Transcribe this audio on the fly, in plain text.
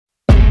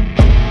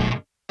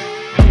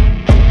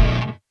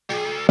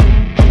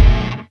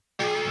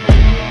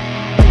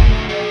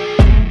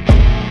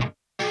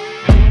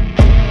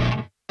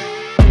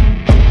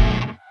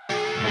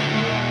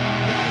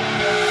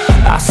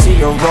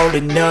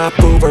Rolling up,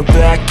 Uber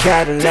black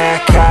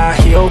Cadillac, high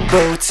heel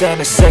boots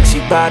and a sexy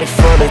body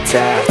full of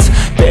tats.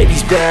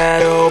 Baby's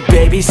bad, oh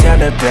baby's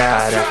hella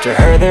bad. After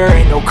her there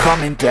ain't no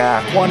coming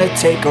back. Wanna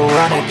take a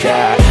run at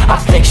that. I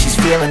think she's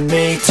feeling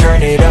me,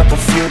 turn it up a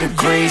few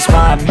degrees.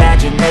 My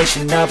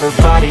imagination of her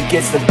body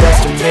gets the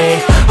best of me.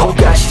 Oh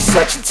gosh, she's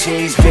such a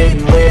tease,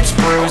 bitten lips,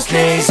 bruised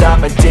knees.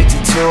 I'm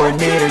addicted to her,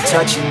 need her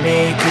touching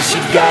me. Cause she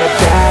got a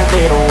bad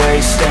little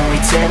waist, and we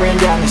tearing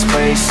down this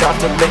place off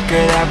the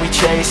liquor that we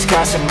chase.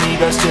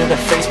 Casamigos to the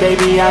face,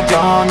 baby, I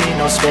don't need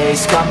no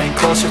space. Coming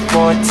closer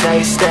for a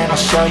taste, and I'll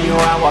show you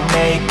how I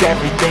make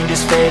everything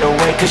just fade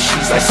away. Cause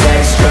she's like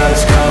sex,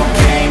 drugs,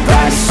 cocaine,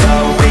 body so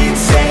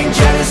insane.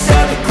 Jealous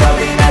of the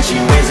clothing that she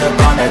wears up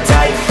on that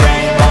tight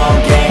frame. All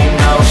game,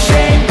 no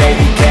shame,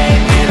 baby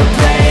came here to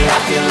play. I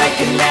feel like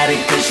an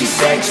addict cause she's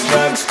sex,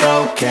 drugs,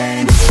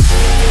 cocaine.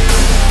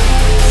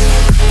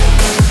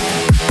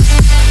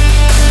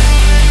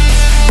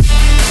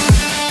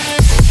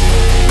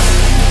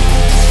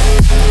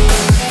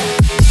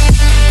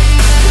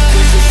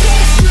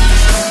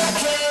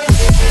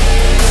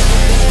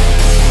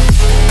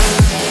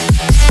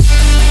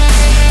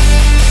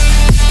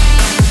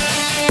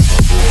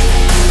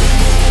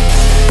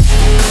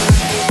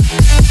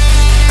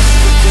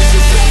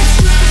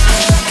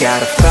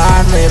 Got a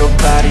fine little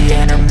body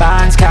and her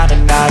mind's kinda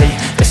naughty.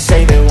 They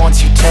say that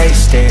once you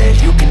taste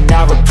it, you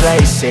cannot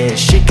replace it.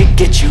 She could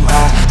get you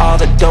high, all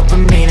the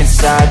dopamine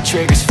inside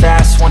triggers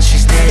fast once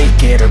she's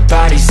naked. Her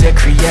body's a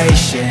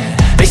creation.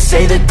 They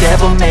say the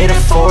devil made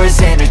her for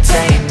his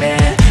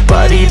entertainment,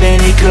 but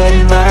even he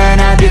couldn't learn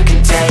how to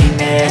contain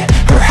it.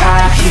 Her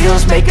high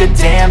heels make a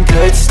damn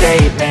good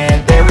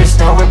statement. There is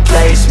no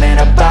replacement,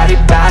 a body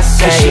by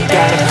Satan. Cause she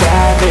got a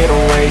bad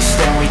little waist,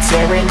 and we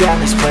tearing down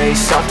this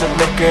place off the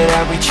liquor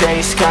that we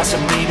chase.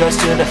 Casamigos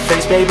to the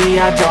face,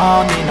 baby, I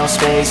don't need no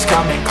space.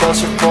 Coming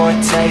closer for a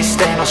taste,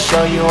 and I'll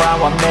show you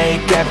how I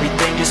make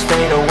everything just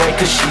fade away.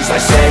 Cause she's like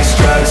sex,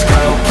 drugs,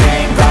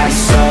 cocaine, body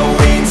so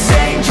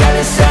insane.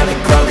 Jealous of the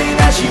clothing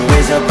that she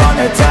wears up on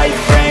her tight